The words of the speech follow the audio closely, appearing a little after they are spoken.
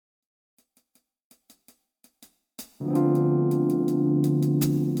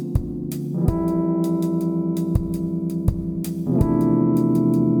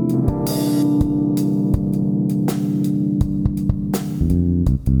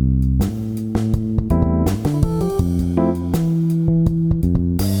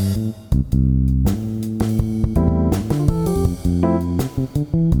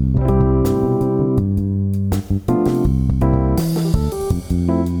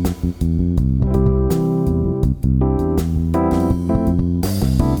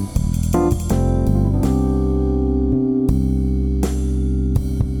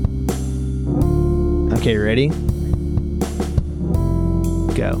Okay, ready?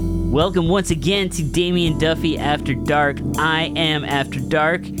 Go. Welcome once again to Damien Duffy After Dark. I am After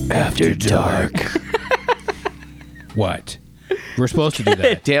Dark. After dark. What? We're supposed to do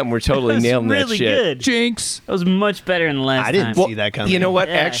that. Damn, we're totally That's nailing really that shit. good. Jinx. That was much better than the last I didn't time. see that coming. You know what?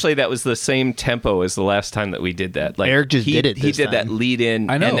 Yeah. Actually, that was the same tempo as the last time that we did that. Like Eric just did it He this did that time. lead in,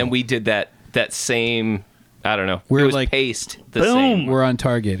 I know. and then we did that same. I don't know. We're it was like- paced the Boom. same. We're on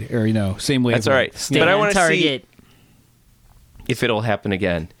target, or same way. That's all right. Stay but I on want to see target. if it'll happen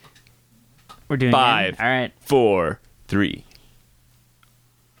again. We're doing 5, it. All right. 4, 3.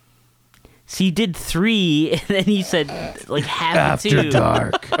 So you did 3, and then you said like half of 2.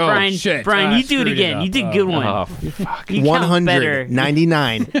 dark. Brian, oh shit! Brian, Ah, you do it screwed again. up. You did a good one. Oh, fuck. You count better. 100,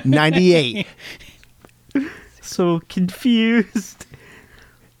 99, 98. So confused.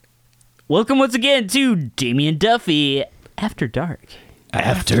 Welcome once again to Damien Duffy After Dark.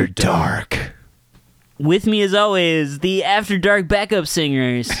 After dark. With me, as always, the After Dark backup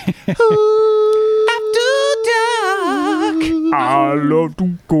singers. I love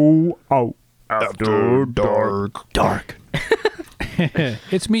to go out after dark. Dark.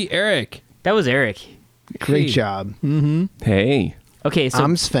 It's me, Eric. That was Eric. Great Hey. job. Hey. Okay, so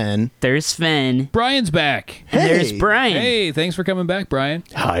I'm Sven. there's Sven, Brian's back. and there's Hey. Brian. Hey, thanks for coming back, Brian.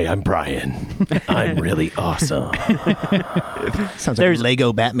 Hi, I'm Brian. I'm really awesome. Sounds There's- like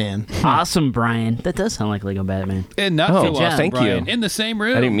Lego Batman. Awesome, Brian. That does sound like Lego Batman. And not Oh, so well, awesome, thank Brian. you. In the same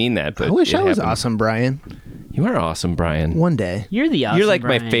room. I didn't mean that, but I wish it I was happened. awesome, Brian. You are awesome, Brian. One day. You're the awesome You're like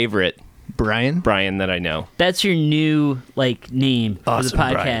Brian. my favorite Brian? Brian that I know. That's your new name Awesome for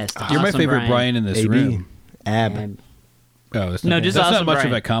the Brian. podcast. You're my Awesome favorite Brian in this AB. room. Ab. And Oh, that's No, not, just that's awesome not much Brian.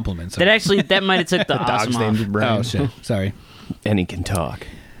 of a compliment. that might have took the Dog's awesome name's off. Brian. Oh shit! Sorry. And he can talk.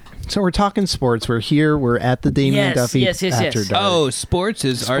 So we're talking sports. We're here. We're at the Damien Yes, Duffy yes, yes, After yes. Dark. Oh, sports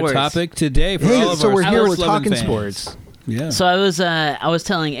is our Sports. topic today for Hey, all of so our we're here. We're sports-loving talking fans. sports. Yeah. So I was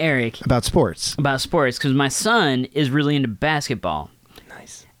telling Eric About sports. about sports because my son is really into basketball,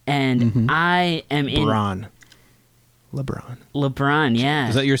 Nice. and I am in LeBron. LeBron. Yeah,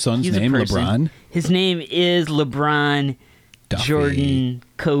 Is that your son's He's a name, person. LeBron? His name is LeBron. Duffy. Jordan,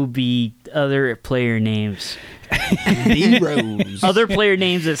 Kobe, other player names. B Rose. Other player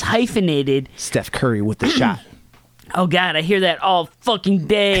names is hyphenated. Steph Curry with the shot. Oh God, I hear that all fucking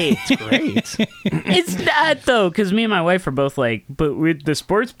day. Great. It's not though, because me and my wife are both like, but with the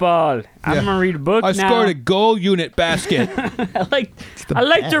sports ball, I'm Yeah. gonna read a book I now. scored a goal unit basket. I like to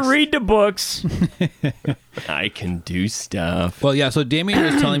best. read the books. I can do stuff. Well, yeah. So Damien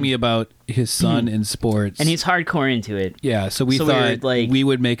was telling me about his son in sports, And he's hardcore into it. yeah. So we So we thought were, like- we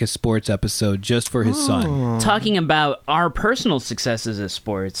would make a sports episode just for his son. Talking about our personal successes at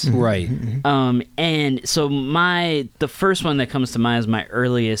sports. Right. And so the first one that comes to mind is my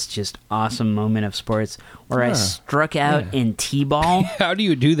earliest just awesome moment of sports where I struck out in T-ball. How do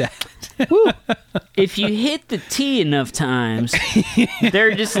you do that? If you hit the tee enough times,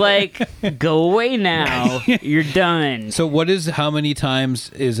 they're just like, go away now. You're done. So how many times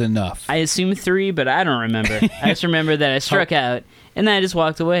is enough? I assume 3, but I don't remember. I just remember that I struck out, and then I just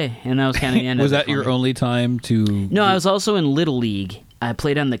walked away, and that was kind of the end Was of it that for your me. only time to? No, I was also in Little League. I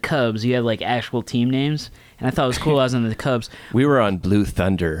played on the Cubs. You have like actual team names, and I thought it was cool. I was on the Cubs. We were on Blue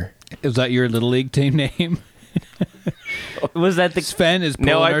Thunder. Was that your little league team name? Was that the? Sven is pulling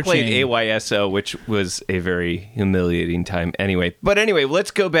No, I our played chain. AYSO, which was a very humiliating time. Anyway,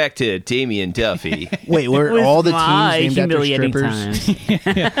 let's go back to Damien Duffy. Wait, were with all the my teams named after humiliating strippers?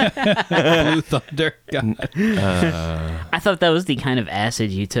 times. Blue Thunder. God. I thought that was the kind of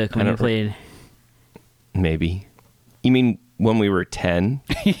acid you took when I you don't- played. Maybe. You mean when we were 10?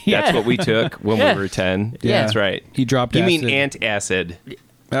 That's what we took when Yeah. we were 10? Yeah. That's right. He dropped You acid. mean antacid.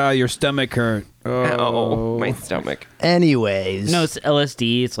 Your stomach hurt. Oh, my stomach. Anyways. No, it's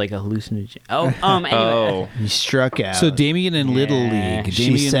LSD. It's like a hallucinogen. Oh, anyway. Oh. You struck out. So Damien in Little Yeah. League. She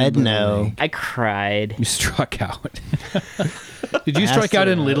Damien in said Little no. League. I cried. You struck out. Did you strike out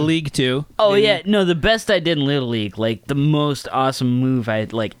in Little League too? Oh yeah, no. The best I did in Little League, like the most awesome move I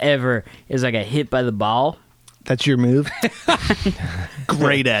like ever, is I got hit by the ball, That's your move?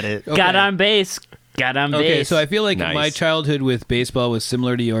 Great at it. Got on base. Got on base. Okay, so I feel like Nice. my childhood with baseball was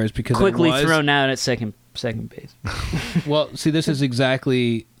similar to yours because quickly I was, thrown out at second base. Well, see, this is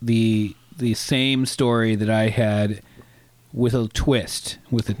exactly the same story that I had with a twist.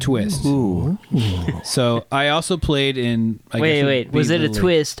 Ooh. So I also played in. I guess it'd Wait. be Was it a Little League.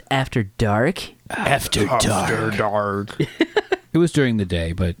 twist after dark? After dark. It was during the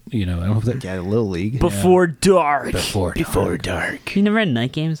day, but I don't know if that. Yeah, Little League. Before dark. Before dark. You never had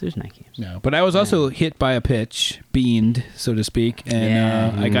night games? There's night games. No, but I was also hit by a pitch, beamed, so to speak,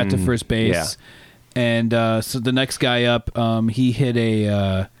 and I got to first base. Yeah. And so the next guy up, he hit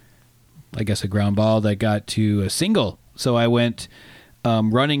a ground ball that got to a single. So I went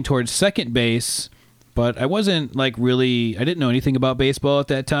running towards second base, but I wasn't I didn't know anything about baseball at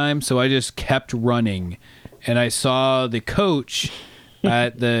that time, so I just kept running. And I saw the coach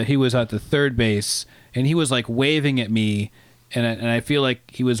he was at the third base, and he was waving at me. And I feel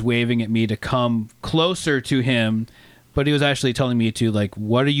like he was waving at me to come closer to him, but he was actually telling me to,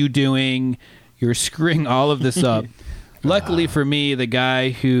 what are you doing? You're screwing all of this up. Luckily for me, the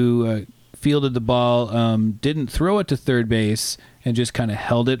guy who fielded the ball didn't throw it to third base and just kind of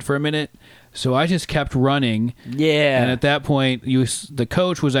held it for a minute. So I just kept running. Yeah. And at that point, the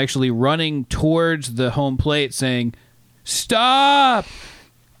coach was actually running towards the home plate saying, "Stop!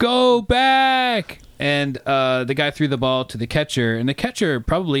 Go back!" And the guy threw the ball to the catcher, and the catcher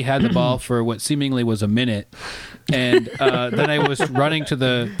probably had the ball for what seemingly was a minute. And then I was running to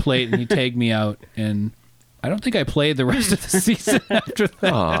the plate, and he tagged me out. And I don't think I played the rest of the season after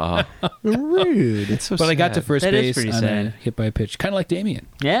that. Aw, Rude. it's so But I got to sad. first That is base pretty on sad. a hit by a pitch, kind of like Damien,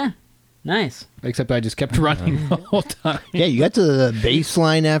 Yeah. Nice. except I just kept running the whole time. Yeah, you got to the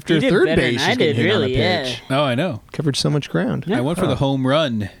baseline after You did third better base. than I just getting did, hit on a really, pitch. Oh, I know. Covered so much ground. Yeah. I went for the home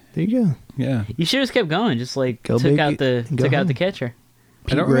run. There you go. Yeah. You should have just kept going. Just Go took big, out the go took out home. the catcher.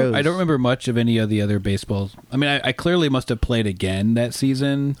 Pete I Rose. don't remember much of any of the other baseballs. I mean, I clearly must have played again that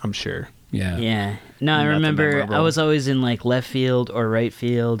season. I'm sure. Yeah. Yeah. No, I Nothing remember memorable. I was always in left field or right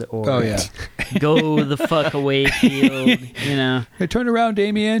field or Oh, yeah. go the fuck away field. Hey, turn around,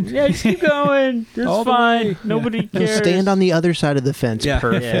 Damien. Yeah, just keep going. It's All the fine. way. Nobody No, cares. stand on the other side of the fence. Yeah.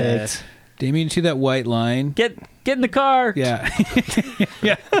 Perfect. Damien, see that white line? Get in the car. Yeah.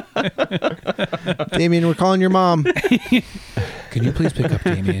 Damien, we're calling your mom. Can you please pick up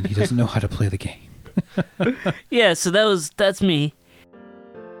Damien? He doesn't know how to play the game. Yeah, so that's me.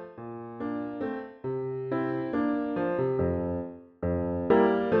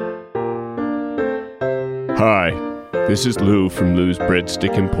 Hi, this is Lou from Lou's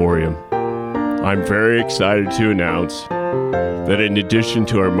Breadstick Emporium. I'm very excited to announce that in addition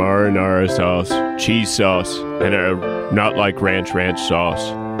to our marinara sauce, cheese sauce, and our Not Like Ranch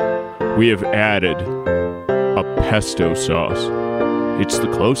sauce, we have added a pesto sauce. It's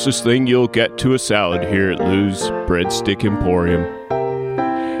the closest thing you'll get to a salad here at Lou's Breadstick Emporium.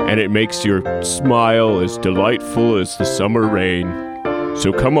 And it makes your smile as delightful as the summer rain.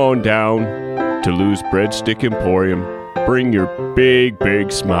 So come on down to Lou's Breadstick Emporium. Bring your big,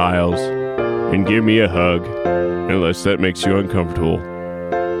 big smiles and give me a hug, unless that makes you uncomfortable.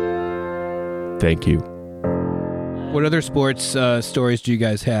 Thank you. What other sports stories do you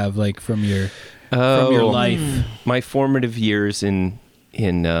guys have, from your life? My formative years in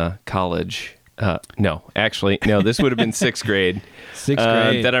college. No, this would have been sixth grade. Sixth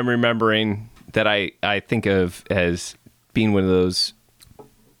grade. That I'm remembering that I think of as being one of those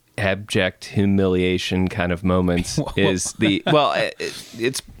abject humiliation kind of moments. Is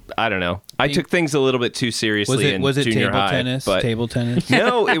it's I don't know. I took things a little bit too seriously in was it junior table high. tennis? But Table tennis?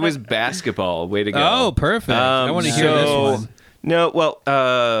 no, it was basketball. Way to go! Oh, perfect. I want to hear this one. No, well, where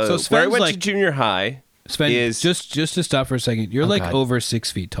I Sven's went to junior high Sven, is just to stop for a second. You're God. over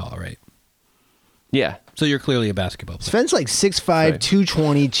 6 feet tall, right? yeah. So you're clearly a basketball player. Sven's 6'5",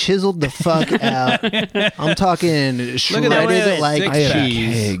 220, chiseled the fuck out. I'm talking shredded wait, like six-pack.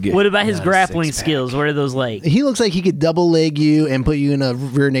 cheese. What about his Not a grappling six-pack. skills? What are those like? He looks like he could double leg you and put you in a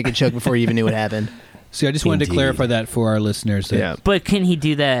rear naked choke before you even knew what happened. See, I just wanted to Indeed. clarify that for our listeners. that- But can he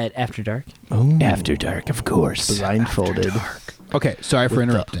do that after dark? After dark, of course. Blindfolded. Okay, sorry for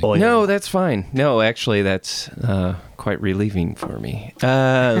interrupting. No, that's fine. No, actually, that's quite relieving for me.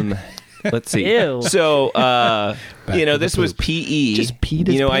 Let's see. Ew. So, to this the was poop. PE. Just peed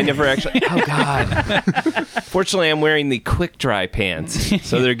his I pants. never actually. Oh God. Fortunately, I'm wearing the quick dry pants,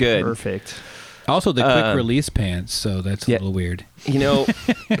 so they're good. Perfect. Also, the quick release pants, so that's a yeah. little weird.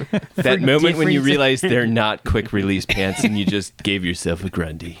 That moment when you different- realize they're not quick release pants and you just gave yourself a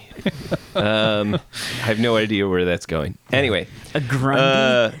Grundy. I have no idea where that's going. Anyway, A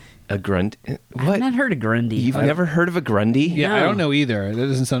Grundy? A Grundy? I've What? not heard of Grundy. You've never heard of a Grundy? Yeah, I No. don't know either. That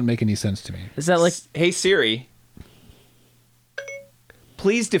doesn't make any sense to me. Is that like Hey Siri,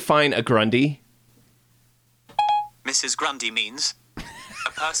 please define a Grundy. Mrs. Grundy means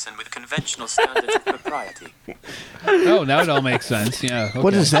a person with conventional standards of propriety. Oh, now it all makes sense. Yeah. Okay.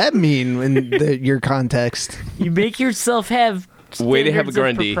 What does that mean in your context? you make yourself have Way to have a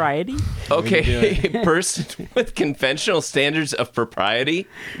standards of Grundy. propriety? Okay, a person with conventional standards of propriety.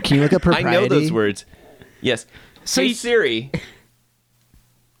 Can you look up propriety? I know those words. Yes. So Hey you- Siri,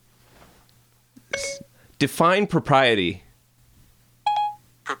 define propriety.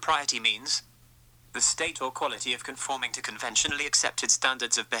 Propriety means the state or quality of conforming to conventionally accepted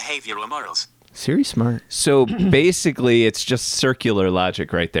standards of behavior or morals. Siri smart. So basically, it's just circular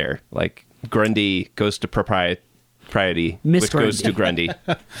logic right there. Like Grundy goes to propriety, Miss which goes to Grundy.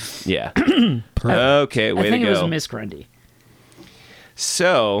 Grundy. Yeah. Okay, way I think to it was go. Miss Grundy.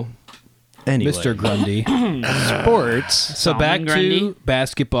 So, Anyway, Mr. Grundy. sports. So back Solomon Grundy? to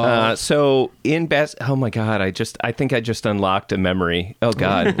basketball. so in oh my God, I think I just unlocked a memory. Oh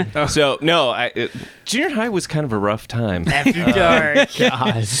God. So no, junior high was kind of a rough time. After dark.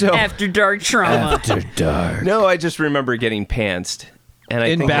 God. So After dark trauma. dark. no, I just remember getting pantsed. And I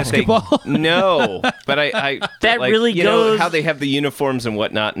In think that basketball? no, but I That like, really you know goes- how they have the uniforms and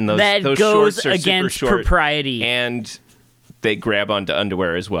whatnot, and those That those goes shorts are super against short, propriety. and they grab onto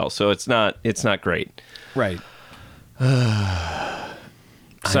underwear as well. So it's not great. Right.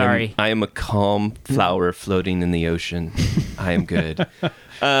 Sorry. I am a calm flower floating in the ocean. I am good.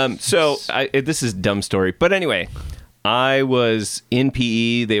 So this is a dumb story, but anyway, I was in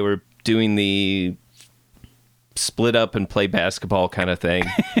PE. They were doing the split up and play basketball kind of thing,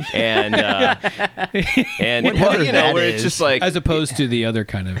 and Whatever you know that where it's is. just like As opposed to the other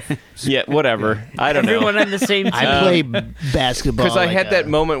kind of. yeah, whatever. I don't know Everyone on the same team. I play basketball because I like had that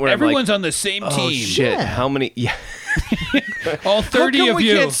moment where Everyone's I'm like, on the same oh team. shit, Yeah. how many? Yeah. All How 30 come of we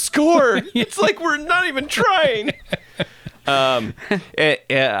you. can't score? It's like we're not even trying.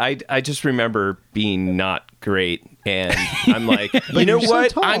 I just remember being not great, and I'm like, you know you're so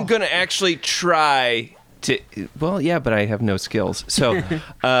what? tall. I'm gonna actually try to. Well, yeah, but I have no skills, so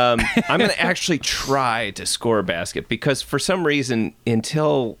I'm gonna actually try to score a basket because for some reason,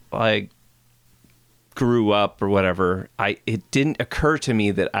 until I grew up or whatever, it didn't occur to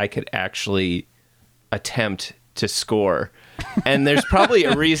me that I could actually attempt to score. And there's probably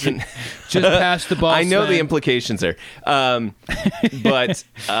a reason. Just pass the ball. I know the Sven. implications there. But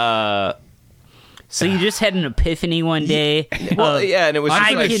So you just had an epiphany one day. well, yeah, and it was just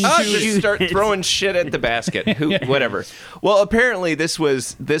I like, can oh, just shoot start it. throwing shit at the basket. Whatever. Well, apparently this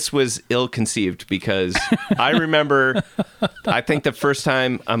was ill-conceived because I remember, I think the first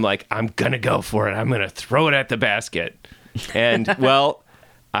time I'm like, I'm gonna go for it. I'm gonna throw it at the basket, and well,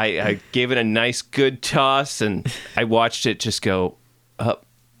 I gave it a nice good toss, and I watched it just go up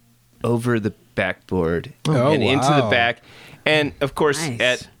over the backboard Oh, and into the wow. back, and of course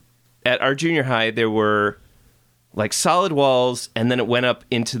Nice. at our junior high, there were like solid walls, and then it went up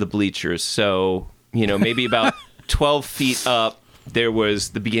into the bleachers. So, you know, maybe about 12 feet up, there was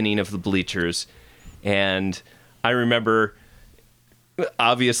the beginning of the bleachers. And I remember,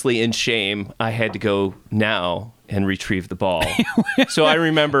 obviously in shame, I had to go now and retrieve the ball. So I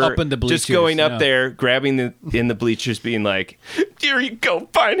remember Up in the just bleachers, going up yeah. there, grabbing in the bleachers, being like, "Here you go,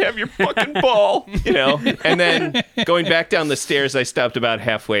 fine, have your fucking ball," you know. And then going back down the stairs, I stopped about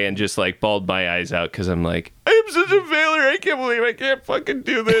halfway and just like bawled my eyes out because I'm like, "I'm such a failure. I can't believe I can't fucking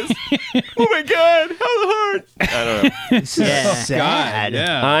do this. Oh my god, how hard!" I don't know. This is Yeah. sad.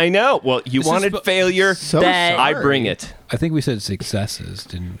 Yeah. I know. Well, you This is wanted sp- failure. So That- I sorry. bring it. I think we said successes,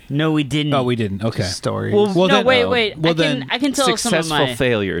 didn't we? No, we didn't. Oh, we didn't. Okay. Stories. Well, Well, no, then- wait. well, then I can tell some of Successful my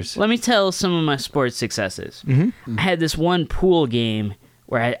failures. Let me tell some of my sports successes. Mm-hmm. I had this one pool game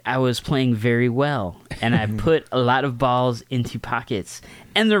where I was playing very well, and I put a lot of balls into pockets,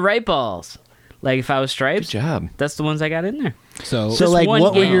 and the right balls. Like if I was stripes, Good job. that's the ones I got in there. So, So, Just like, one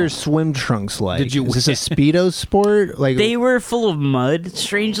what were game. your swim trunks like? Did you- Is this a Speedo sport? Like, They were full of mud,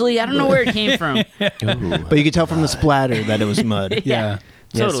 strangely. I don't know where it came from. but you could tell from the splatter that it was mud. yeah.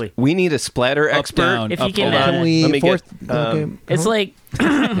 Totally. Yes, we need a splatter Up, expert. down, If up, you can, down. Can we Let me fourth? get, okay. It's like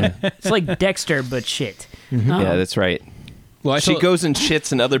it's like Dexter, but shit. Yeah, that's right. Well, I She told- goes and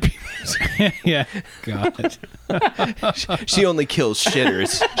shits in other people's. Yeah. God. She only kills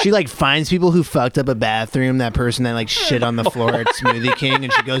shitters. She like finds people who fucked up a bathroom. That person that like shit on the floor at Smoothie King,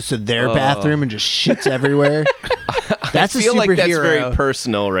 and she goes to their bathroom and just shits everywhere. That's I a feel superhero. like that's very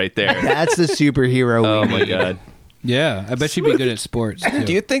personal right there. That's the superhero. Oh we my need. god. Yeah. I bet she'd be good at sports. Too.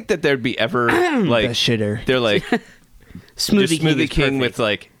 Do you think that there'd be ever like The shitter. they're like Smoothie King is with perfect.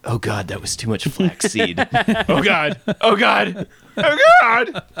 like, oh god, that was too much flaxseed. Oh god, oh god, oh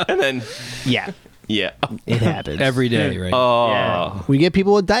god, and then Yeah, yeah, it happens. Every day, right? oh Yeah. We get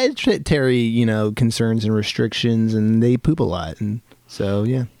people with dietary, concerns and restrictions, and they poop a lot, and so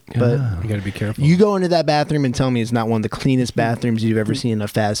yeah. But You got to be careful. you go into that bathroom and tell me it's not one of the cleanest bathrooms you've ever seen in a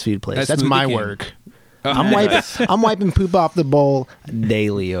fast food place. That's That's Smoothie my King. work. I'm wiping poop off the bowl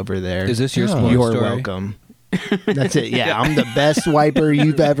daily over there. Is this your s'more You're story? welcome. That's it. Yeah, I'm the best wiper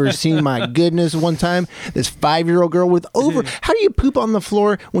you've ever seen. My goodness, one time this 5-year-old girl with how do you poop on the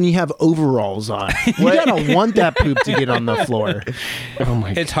floor when you have overalls on? You gotta want that poop to get on the floor. oh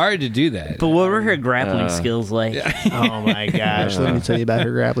my It's hard to do that. But what were her grappling skills like? Oh my gosh, let me tell you about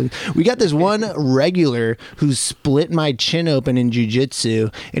her grappling. We got this one regular who split my chin open in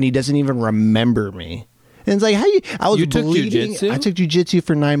jujitsu, and he doesn't even remember me. And it's like, I was You took bleeding. jujitsu? I took jujitsu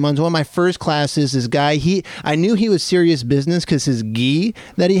for 9 months. One of my first classes, this guy, I knew he was serious business because his gi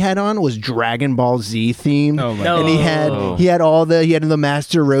that he had on was Dragon Ball Z themed. Oh my And he had the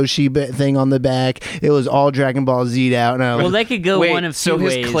Master Roshi thing on the back. It was all Dragon Ball Z'd out. And I was, Well, that could go Wait, one of two so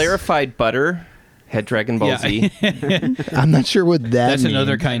ways. his clarified butter had Dragon Ball Yeah. Z. I'm not sure what that That's means.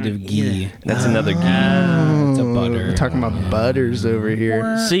 another kind of ghee. That's another ghee. It's a butter. We're talking about butters over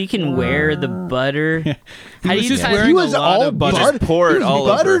here. So you can wear the butter. How do was you just tie- wearing He a was lot all of butter. buttered. Just pour it He was all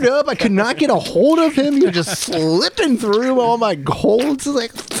buttered over. up. I could not get a hold of him. He was just slipping through all my holds.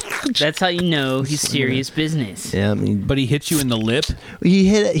 Like, That's how you know he's serious business. yeah, I mean, But he hit you in the lip. he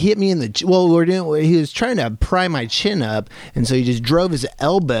hit me in the. Well, he was trying to pry my chin up, and so he just drove his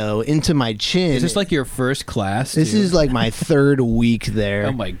elbow into my chin. Is this like your first class? This dude? is like my 3rd week there.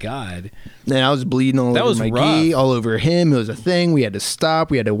 Oh my god. And I was bleeding all That over was my rough. gi, all over him. It was a thing. We had to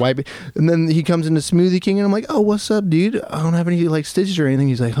stop. We had to wipe it. And then he comes into Smoothie King, and I'm like, "Oh, what's up, dude? I don't have any like stitches or anything."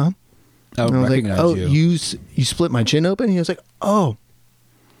 He's like, "Huh?" I And I was like, recognize "Oh, you. you split my chin open?" He was like, "Oh."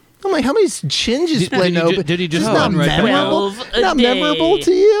 I'm like, "How many chins you Did- split did he ju- open? did he just This is not run right back? memorable? 12 a Not day. memorable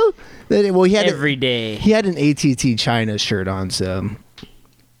to you?" Then, well, he had Every day. he had an ATT China shirt on, so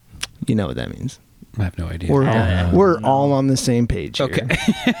you know what that means. I have no idea. We're all on the same page. Here. Okay.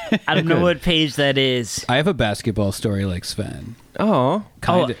 I don't know what page that is. I have a basketball story like Sven. Oh,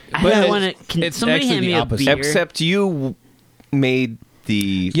 Kind of. I want to. Can it's somebody actually hand the me a opposite. beer? except you made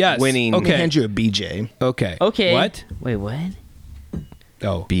the Yes. winning Let me Okay. hand you a BJ. Okay. Okay. What? Wait, what?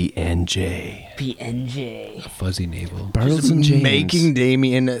 Oh, BNJ. BNJ. fuzzy navel. Bartles and James. Making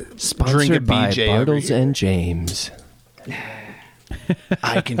Damien drink a Sponsored by BJ. over Bartles here. and James.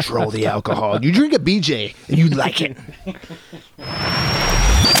 I control the alcohol. You drink a BJ and you like it.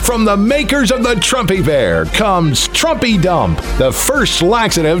 From the makers of the Trumpy Bear comes Trumpy Dump, the first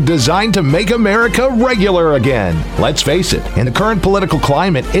laxative designed to make America regular again. Let's face it, in the current political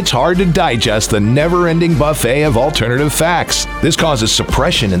climate, it's hard to digest the never-ending buffet of alternative facts. This causes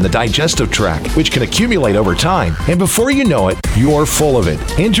suppression in the digestive tract, which can accumulate over time, and before you know it, you're full of it.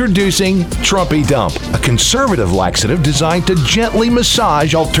 Introducing Trumpy Dump, a conservative laxative designed to gently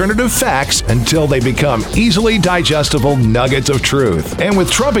massage alternative facts until they become easily digestible nuggets of truth. And with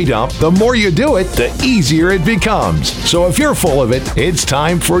Trumpy Dump, the more you do it, the easier it becomes. So if you're full of it, it's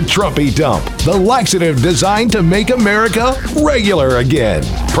time for Trumpy Dump, the laxative designed to make America regular again.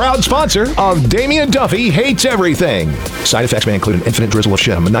 Proud sponsor of Damien Duffy Hates Everything. Side effects may include an infinite drizzle of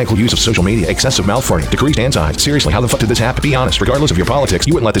shit, a maniacal use of social media, excessive mouth farting, decreased enzymes. Seriously, how the fuck did this happen? Be honest, regardless of your politics,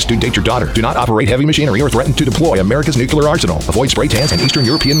 you wouldn't let this dude date your daughter. Do not operate heavy machinery or threaten to deploy America's nuclear arsenal. Avoid spray tans and Eastern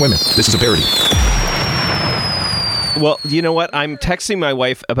European women. This is a parody. Well, you know what? I'm texting my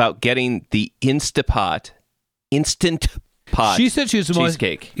wife about getting the Instant Pot She said she was the most-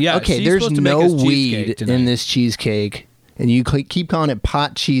 cheesecake. Yeah. Okay, she's there's supposed to make no us cheesecake weed tonight. in this cheesecake, and you keep calling it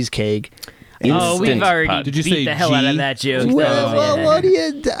pot cheesecake. Oh, we've Instant already pot. Did you beat say the hell out G? of that joke. Well, though. what do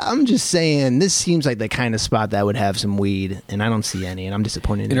you? I'm just saying, this seems like the kind of spot that would have some weed, and I don't see any, and I'm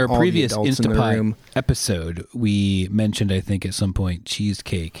disappointed In our all previous the adults in the Instapot room. episode, we mentioned, I think, at some point,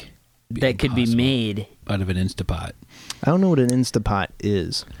 cheesecake that could be possible made. out of an Instapot. I don't know what an Instapot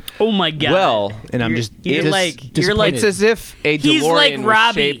is, Oh my god! Well, and I'm You're- just you're like disappointed. It's as if a He's DeLorean like was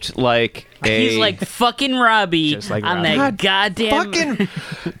Robbie. shaped like a... he's like fucking Robbie Just like on Robbie. that goddamn. Fucking,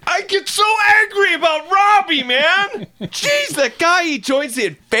 I get so angry about Robbie, man. Jeez, that guy, he joins the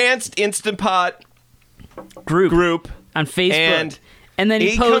Advanced Instant Pot group, on Facebook, and then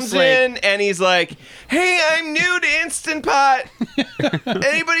he he posts comes like, in and he's like, "Hey, I'm new to Instant Pot.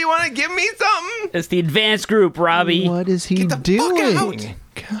 Anybody want to give me something?" "It's the advanced group, Robbie." What is he Get the fuck doing?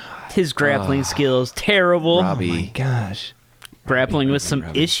 His grappling skills terrible. Robbie. Gosh, Grappling with some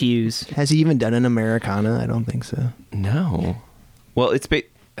issues. has he even done an Americana? I don't think so. No. Well, it's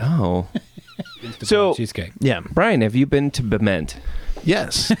oh. So- cheesecake. Yeah. Brian, have you been to Bement?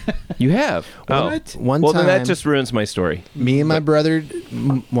 Yes. You have. What? One Well, time, then that just ruins my story. me and my brother,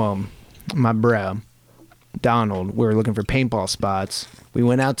 my bro, Donald, we were looking for paintball spots. We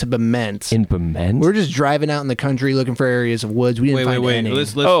went out to Bement. In Bement? We were just driving out in the country looking for areas of woods. We didn't Wait. find any.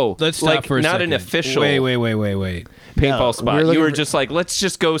 Let's Oh, stop like for a not second. an official- Wait. paintball No, spot. we're looking You were for- just like, let's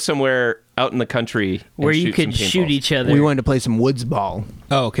just go somewhere out in the country and Where you shoot could some shoot paintballs. each other. We wanted to play some woods ball.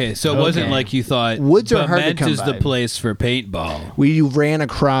 Oh, okay. So it wasn't Okay. like you thought. Woods are hard to Bement come is the by. place for paintball. We ran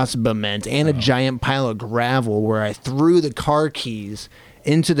across Bement and a giant pile of gravel where I threw the car keys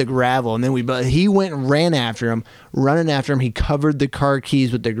into the gravel, and then he went and ran after him. Running after him, he covered the car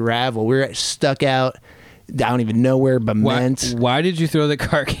keys with the gravel. We were stuck out. I don't even know where Bement. Why did you throw the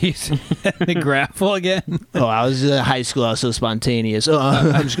car keys in the gravel again? Oh, I was in high school. I was so spontaneous. Oh,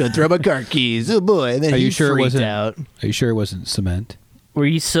 I'm just gonna throw my car keys. Oh boy! And then Are he you sure it freaked wasn't? out. Are you sure it wasn't cement? Were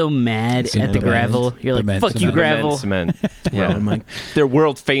you so mad at the Bement. gravel? You're like, Bement fuck you, cement. gravel. Cement. Yeah. I'm like, They're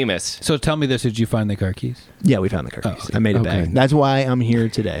world famous. So tell me this: did you find the car keys? yeah, we found the car keys. okay. I made it Okay. back. That's why I'm here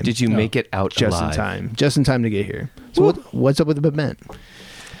today. Did you make it out just alive? in time? Just in time to get here. So what's up with the Bement?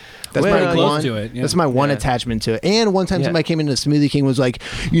 That's Well, my close one. to it, yeah. That's my one Yeah. attachment to it. And one time Yeah. somebody came into Smoothie King and was like,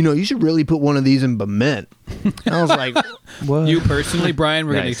 you should really put one of these in Bement. And I was like, What? You personally, Brian,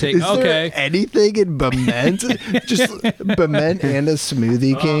 we're Nice. going is to take. there Okay. anything in Bement? Just Bement and a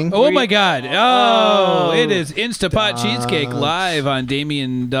Smoothie King. Oh my God! Oh, it is Instapot Cheesecake live on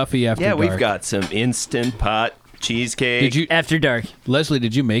Damien Duffy After Yeah, Dark. we've got some Instant Pot cheesecake. Did you, After dark. Leslie?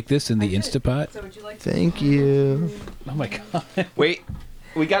 Did you make this in the Instapot? Thank you. Oh my God! Wait,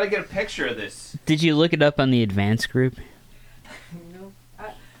 we got to get a picture of this. Did you look it up on the advanced group?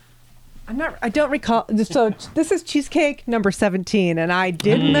 I don't recall. So this is cheesecake number 17, and I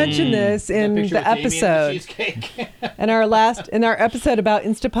did mention this in the episode. in our episode about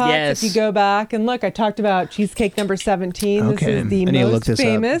Instapots. Yes. If you go back and look, I talked about cheesecake number 17. Okay, This is the I need to look most this up.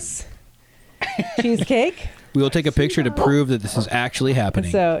 famous cheesecake. We will take a picture to prove that this is actually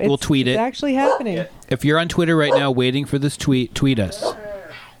happening. So We'll tweet it's it. actually happening. If you're on Twitter right now waiting for this tweet, tweet us.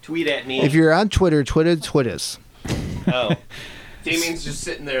 Tweet at me. If you're on Twitter, tweet us. Oh. Damien's just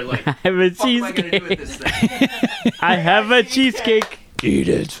sitting there like, I have a what am I going to do with cheesecake. this thing? I have a cheesecake. Eat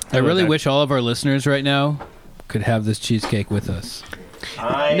it. I really God. wish all of our listeners right now could have this cheesecake with us.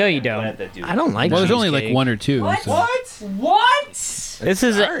 No, you don't. I don't like Well, there's only cheesecake. like one or two. so- What? This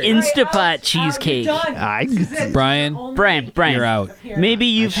is an Instapot cheesecake. I Brian, Brian, you're out. maybe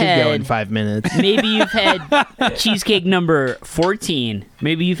you've should go in had 5 minutes. maybe you've had cheesecake number 14.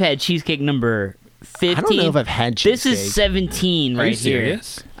 Maybe you've had cheesecake number 15. I don't know if I've had cheesecake. This is 17 Are right you here.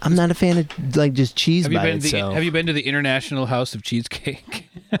 serious? I'm not a fan of like just cheese Have you, by been to the, itself. have you been to the International House of Cheesecake?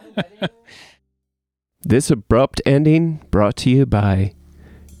 This abrupt ending brought to you by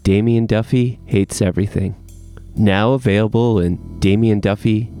Damien Duffy Hates Everything. Now available in Damien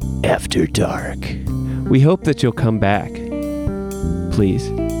Duffy After Dark. We hope that you'll come back. Please.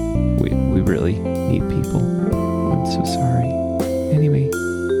 We really need people. I'm so sorry. Anyway,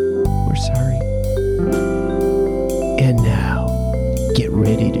 we're sorry. And now, get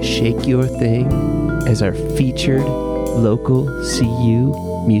ready to shake your thing as our featured local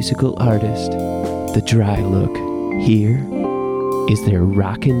CU musical artist, The Dry Look. Here is their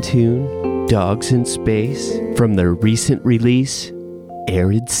rockin' tune, Dogs in Space, from their recent release,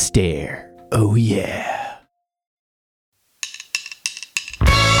 Arid Stare. Oh yeah.